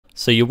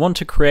So you want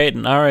to create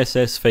an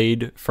RSS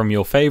feed from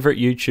your favorite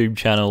YouTube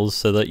channels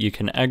so that you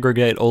can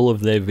aggregate all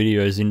of their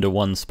videos into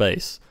one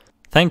space.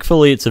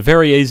 Thankfully, it's a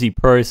very easy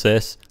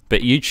process,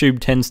 but YouTube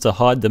tends to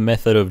hide the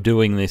method of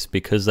doing this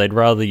because they'd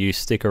rather you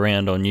stick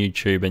around on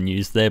YouTube and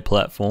use their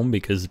platform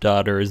because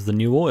data is the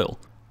new oil.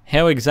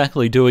 How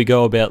exactly do we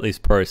go about this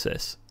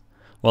process?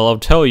 Well, I'll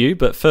tell you,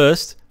 but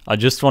first, I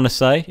just want to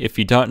say, if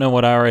you don't know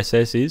what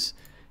RSS is,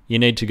 you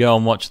need to go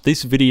and watch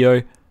this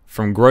video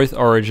from Growth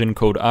Origin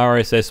called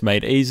RSS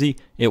Made Easy.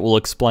 It will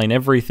explain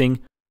everything,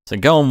 so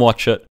go and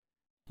watch it.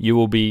 You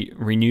will be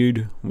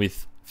renewed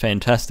with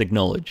fantastic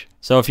knowledge.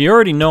 So if you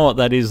already know what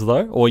that is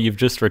though, or you've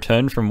just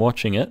returned from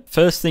watching it,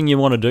 first thing you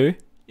want to do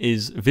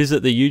is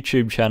visit the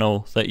YouTube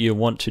channel that you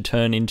want to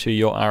turn into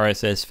your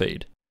RSS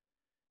feed.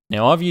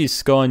 Now I've used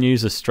Sky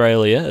News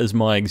Australia as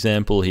my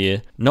example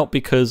here, not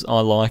because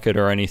I like it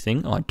or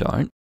anything, I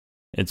don't.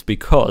 It's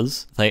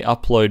because they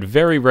upload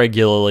very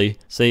regularly,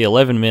 see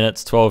 11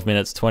 minutes, 12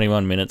 minutes,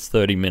 21 minutes,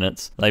 30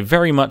 minutes. They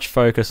very much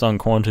focus on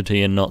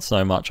quantity and not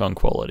so much on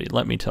quality,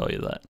 let me tell you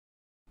that.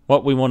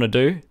 What we want to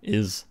do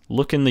is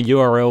look in the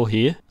URL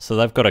here. So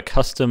they've got a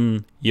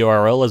custom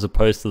URL as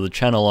opposed to the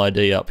channel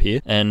ID up here.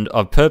 And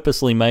I've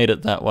purposely made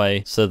it that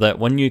way so that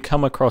when you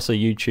come across a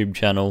YouTube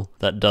channel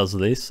that does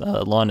this,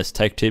 Linus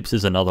Tech Tips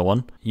is another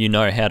one, you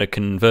know how to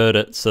convert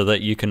it so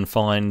that you can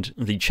find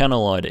the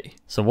channel ID.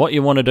 So what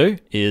you want to do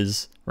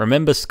is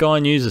remember Sky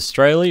News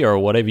Australia or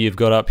whatever you've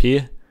got up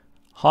here.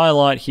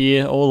 Highlight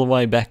here all the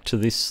way back to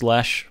this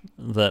slash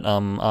that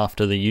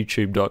after the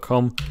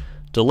youtube.com.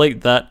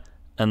 Delete that.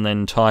 And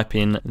then type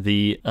in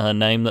the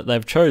name that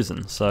they've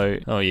chosen. So,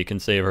 oh, you can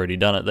see I've already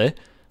done it there.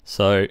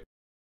 So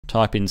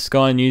type in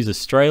Sky News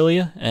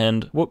Australia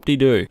and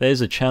whoop-de-doo, there's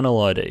a channel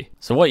ID.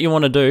 So what you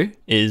want to do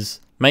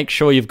is make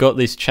sure you've got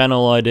this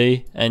channel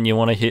ID and you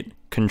want to hit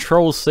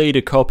Control-C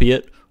to copy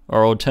it,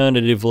 or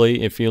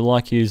alternatively, if you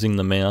like using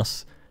the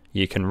mouse,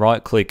 you can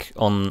right-click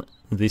on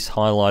this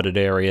highlighted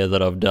area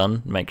that I've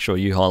done, make sure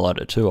you highlight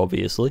it too,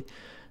 obviously,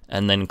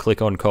 and then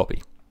click on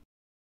copy.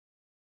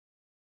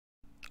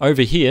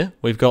 Over here,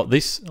 we've got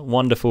this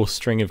wonderful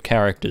string of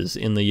characters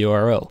in the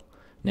URL.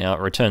 Now,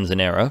 it returns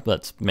an error,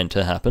 that's meant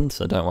to happen,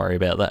 so don't worry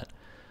about that.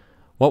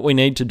 What we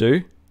need to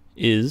do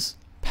is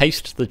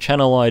paste the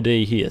channel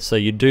ID here. So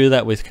you do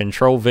that with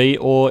Control-V,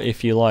 or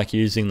if you like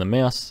using the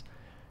mouse,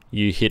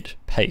 you hit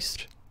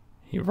paste.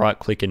 You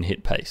right-click and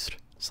hit paste.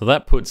 So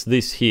that puts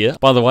this here.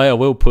 By the way, I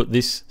will put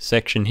this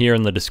section here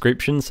in the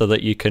description so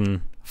that you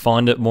can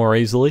find it more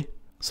easily.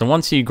 So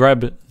once you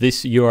grab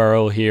this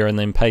URL here and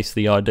then paste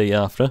the ID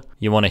after,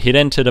 you want to hit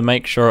enter to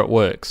make sure it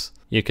works.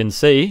 You can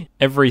see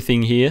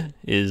everything here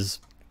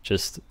is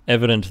just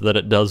evident that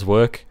it does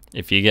work.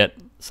 If you get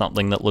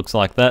something that looks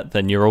like that,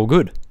 then you're all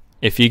good.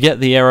 If you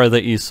get the error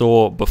that you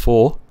saw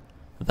before,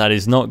 that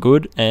is not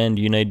good and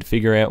you need to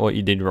figure out what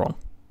you did wrong.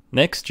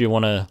 Next, you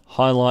want to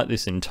highlight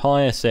this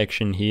entire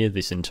section here,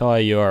 this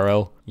entire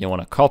URL. You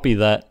want to copy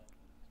that,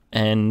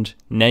 and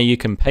now you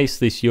can paste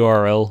this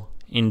URL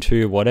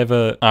into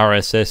whatever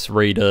RSS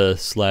reader /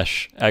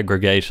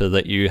 aggregator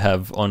that you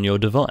have on your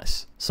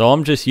device. So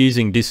I'm just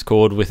using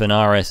Discord with an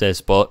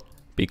RSS bot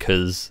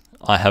because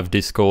I have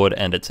Discord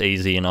and it's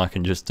easy and I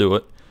can just do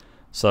it.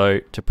 So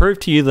to prove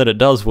to you that it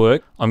does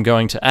work, I'm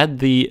going to add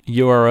the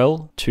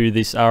URL to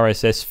this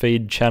RSS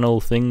feed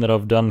channel thing that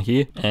I've done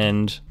here,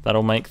 and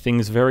that'll make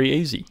things very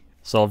easy.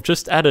 So I've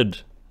just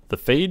added the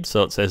feed,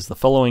 so it says the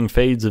following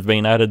feeds have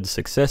been added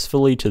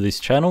successfully to this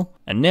channel,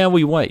 and now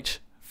we wait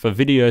for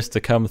videos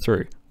to come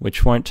through,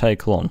 which won't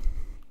take long.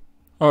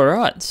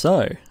 Alright,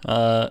 so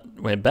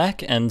we're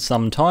back and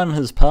some time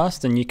has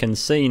passed, and you can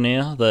see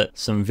now that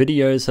some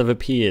videos have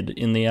appeared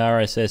in the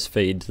RSS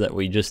feed that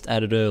we just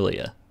added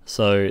earlier.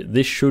 So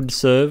this should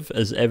serve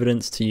as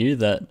evidence to you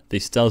that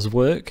this does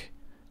work,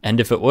 and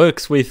if it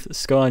works with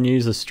Sky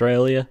News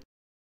Australia,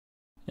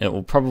 it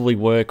will probably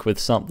work with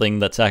something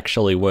that's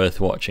actually worth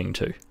watching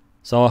too.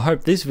 So I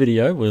hope this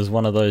video was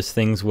one of those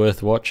things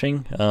worth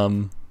watching.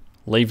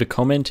 Leave a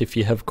comment if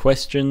you have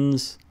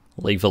questions,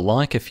 leave a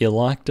like if you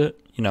liked it,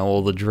 you know,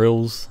 all the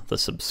drills, the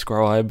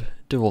subscribe,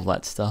 do all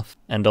that stuff,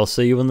 and I'll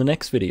see you in the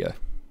next video.